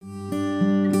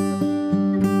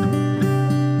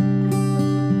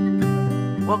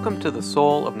Welcome to the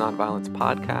Soul of Nonviolence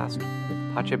podcast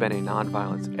with Pace Bene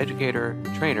nonviolence educator,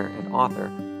 trainer, and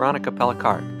author Veronica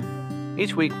Pellicard.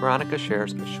 Each week, Veronica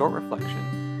shares a short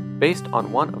reflection based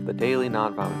on one of the daily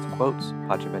nonviolence quotes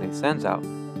Pace Bene sends out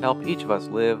to help each of us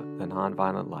live the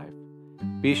nonviolent life.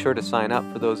 Be sure to sign up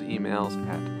for those emails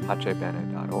at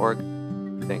pacebene.org.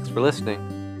 Thanks for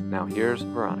listening. Now here's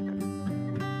Veronica.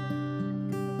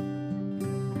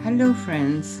 Hello,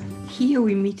 friends. Here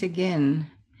we meet again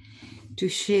to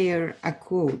share a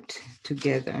quote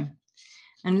together.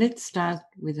 And let's start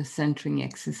with a centering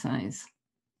exercise.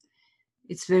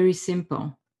 It's very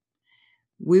simple.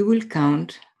 We will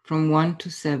count from 1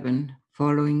 to 7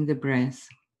 following the breath.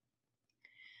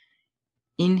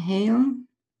 Inhale.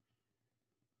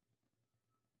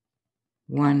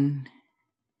 1.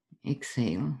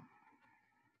 Exhale.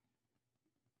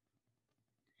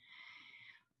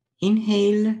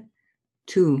 Inhale.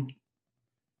 2.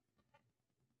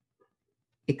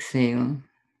 Exhale.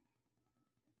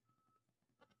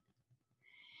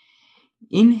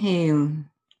 Inhale.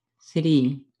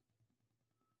 3.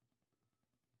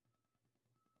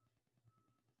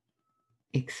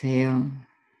 Exhale.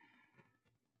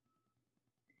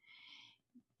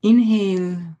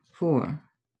 Inhale. 4.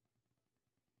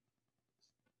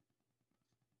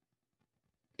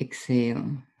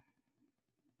 Exhale.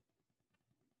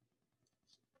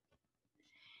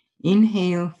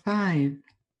 Inhale. 5.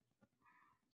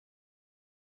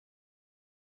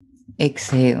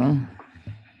 Exhale.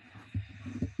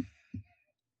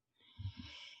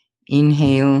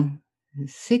 Inhale.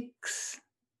 6.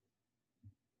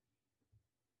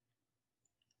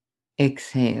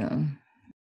 Exhale.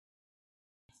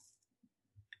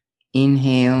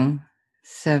 Inhale.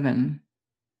 7.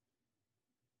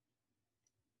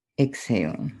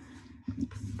 Exhale.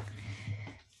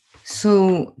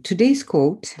 So today's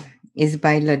quote is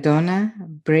by LaDonna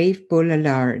Brave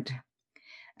Bullard,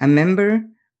 a member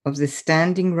of the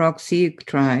Standing Rock Sioux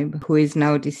tribe who is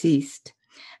now deceased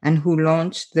and who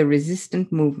launched the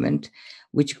resistant movement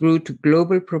which grew to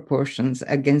global proportions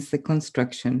against the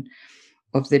construction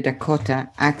of the Dakota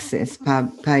Access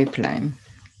Pipeline.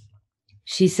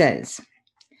 She says,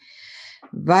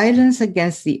 "Violence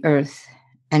against the earth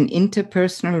and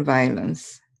interpersonal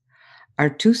violence are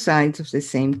two sides of the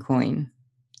same coin.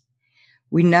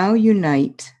 We now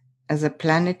unite as a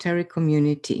planetary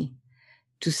community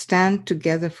to stand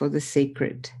together for the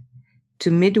sacred, to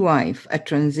midwife a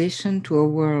transition to a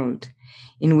world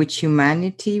in which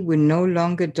humanity will no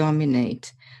longer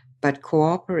dominate, but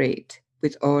cooperate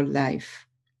with all life.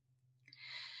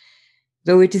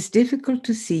 Though it is difficult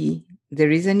to see,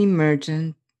 there is an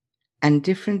emergent and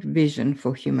different vision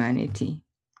for humanity.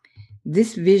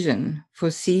 This vision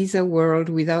foresees a world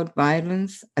without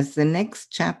violence as the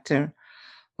next chapter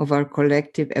of our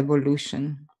collective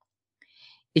evolution.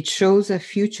 It shows a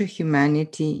future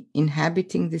humanity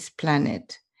inhabiting this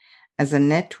planet as a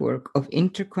network of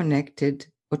interconnected,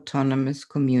 autonomous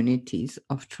communities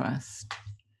of trust."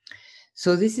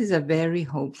 So this is a very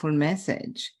hopeful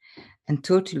message and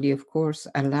totally, of course,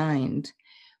 aligned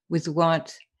with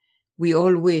what we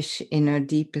all wish in our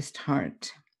deepest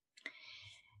heart.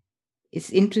 It's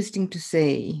interesting to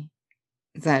say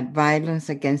that violence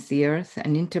against the earth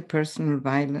and interpersonal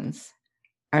violence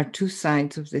are two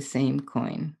sides of the same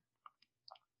coin.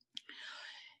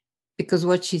 Because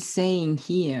what she's saying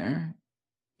here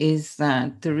is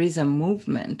that there is a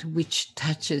movement which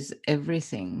touches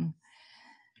everything.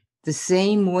 The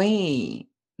same way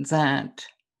that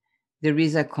there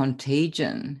is a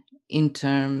contagion in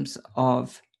terms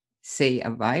of, say, a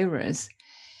virus,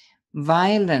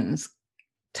 violence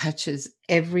touches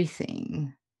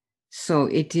everything. So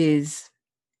it is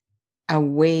a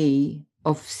way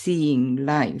of seeing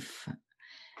life,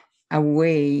 a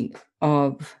way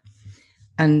of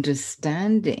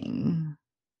understanding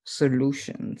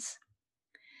solutions.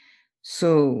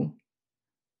 So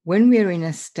when we are in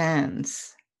a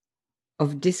stance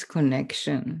of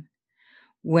disconnection,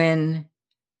 when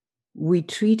we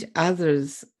treat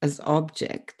others as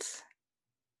objects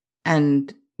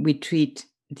and we treat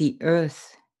the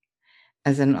earth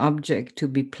as an object to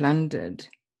be plundered,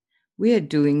 we are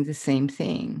doing the same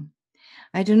thing.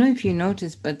 I don't know if you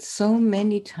noticed, but so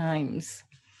many times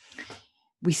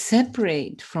we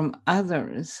separate from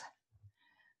others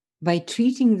by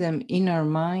treating them in our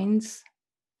minds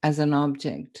as an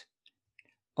object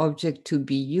to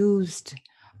be used,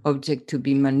 object to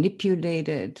be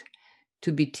manipulated,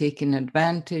 to be taken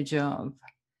advantage of,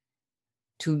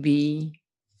 to be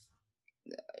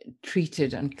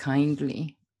treated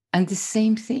unkindly. And the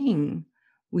same thing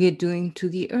we are doing to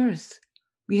the earth.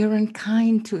 We are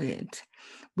unkind to it.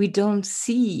 We don't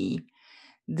see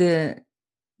the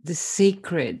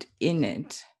sacred in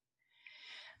it.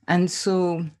 And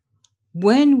so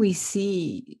when we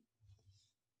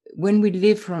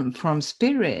live from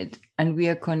spirit and we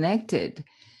are connected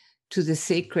to the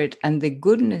sacred and the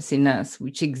goodness in us,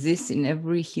 which exists in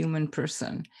every human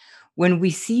person, when we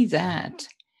see that,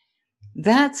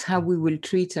 that's how we will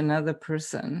treat another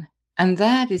person. And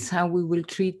that is how we will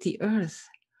treat the earth,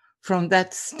 from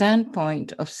that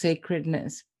standpoint of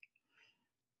sacredness.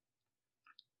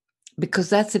 Because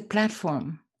that's a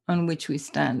platform on which we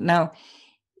stand. Now,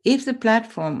 if the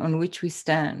platform on which we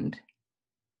stand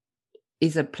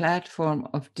is a platform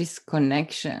of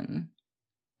disconnection,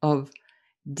 of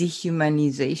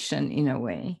dehumanization in a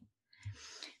way,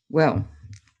 well,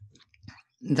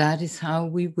 that is how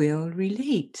we will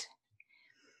relate.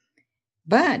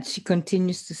 But she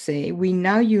continues to say, we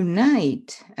now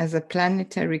unite as a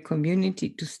planetary community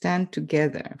to stand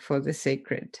together for the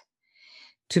sacred,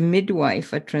 to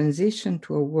midwife a transition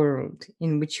to a world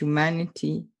in which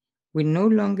humanity will no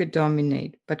longer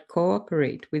dominate, but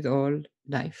cooperate with all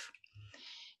life.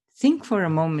 Think for a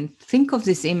moment, think of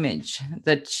this image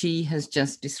that she has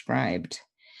just described.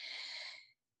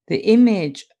 The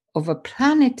image of a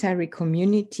planetary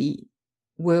community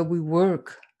where we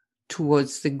work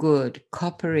towards the good,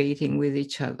 cooperating with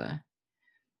each other.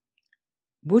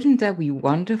 Wouldn't that be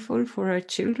wonderful for our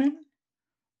children?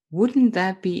 Wouldn't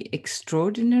that be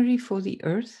extraordinary for the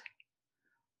earth?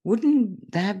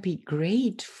 Wouldn't that be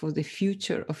great for the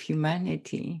future of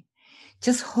humanity?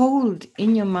 Just hold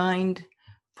in your mind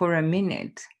for a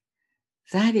minute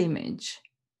that image,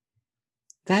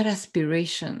 that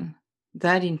aspiration,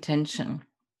 that intention.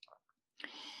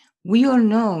 We all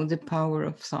know the power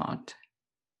of thought.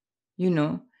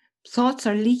 Thoughts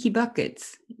are leaky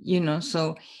buckets,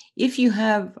 so if you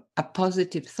have a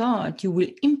positive thought, you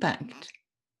will impact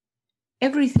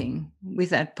everything with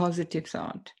that positive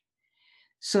thought.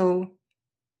 So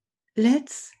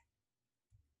let's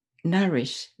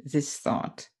nourish this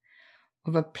thought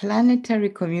of a planetary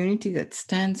community that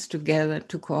stands together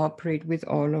to cooperate with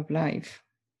all of life.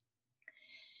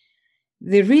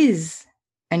 There is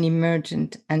an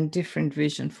emergent and different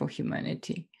vision for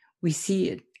humanity. We see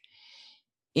it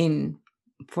in,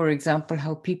 for example,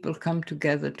 how people come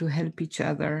together to help each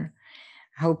other,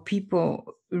 how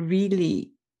people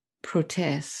really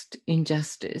protest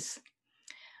injustice,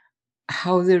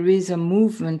 how there is a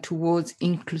movement towards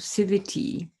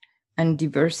inclusivity and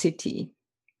diversity.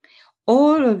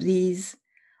 All of these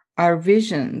are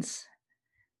visions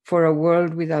for a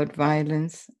world without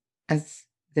violence as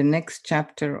the next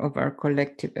chapter of our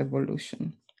collective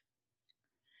evolution.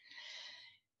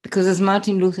 Because as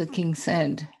Martin Luther King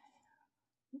said,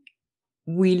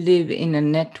 we live in a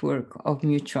network of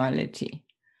mutuality.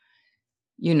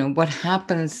 What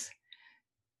happens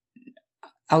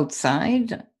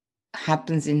outside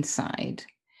happens inside.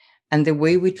 And the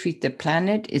way we treat the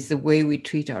planet is the way we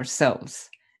treat ourselves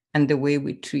and the way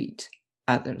we treat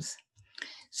others.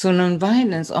 So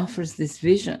nonviolence offers this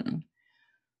vision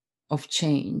of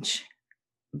change.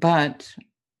 But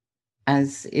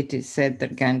as it is said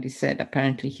that Gandhi said,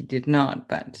 apparently he did not,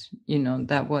 but,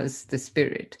 that was the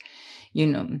spirit.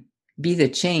 Be the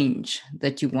change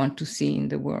that you want to see in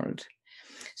the world.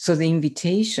 So the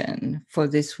invitation for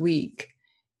this week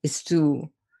is to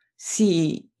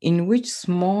see in which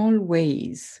small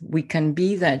ways we can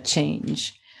be that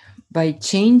change by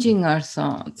changing our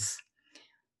thoughts,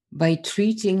 by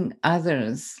treating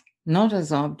others not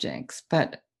as objects,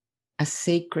 but as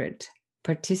sacred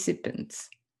participants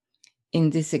in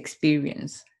this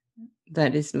experience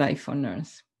that is life on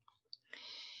earth.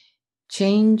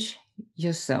 Change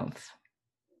yourself,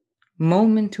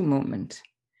 moment to moment.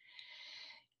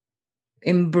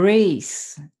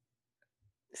 Embrace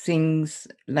things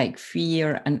like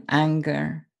fear and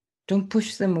anger. Don't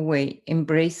push them away,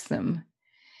 embrace them,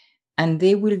 and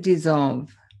they will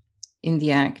dissolve in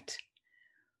the act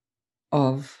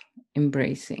of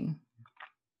embracing.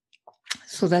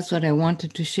 So that's what I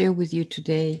wanted to share with you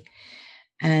today.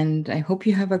 And I hope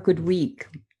you have a good week.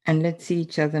 And let's see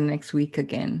each other next week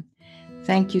again.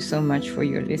 Thank you so much for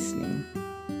your listening.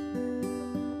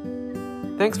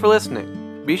 Thanks for listening.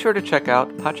 Be sure to check out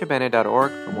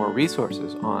pacebene.org for more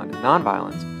resources on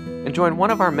nonviolence and join one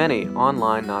of our many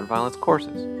online nonviolence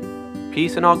courses.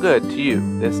 Peace and all good to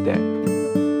you this day.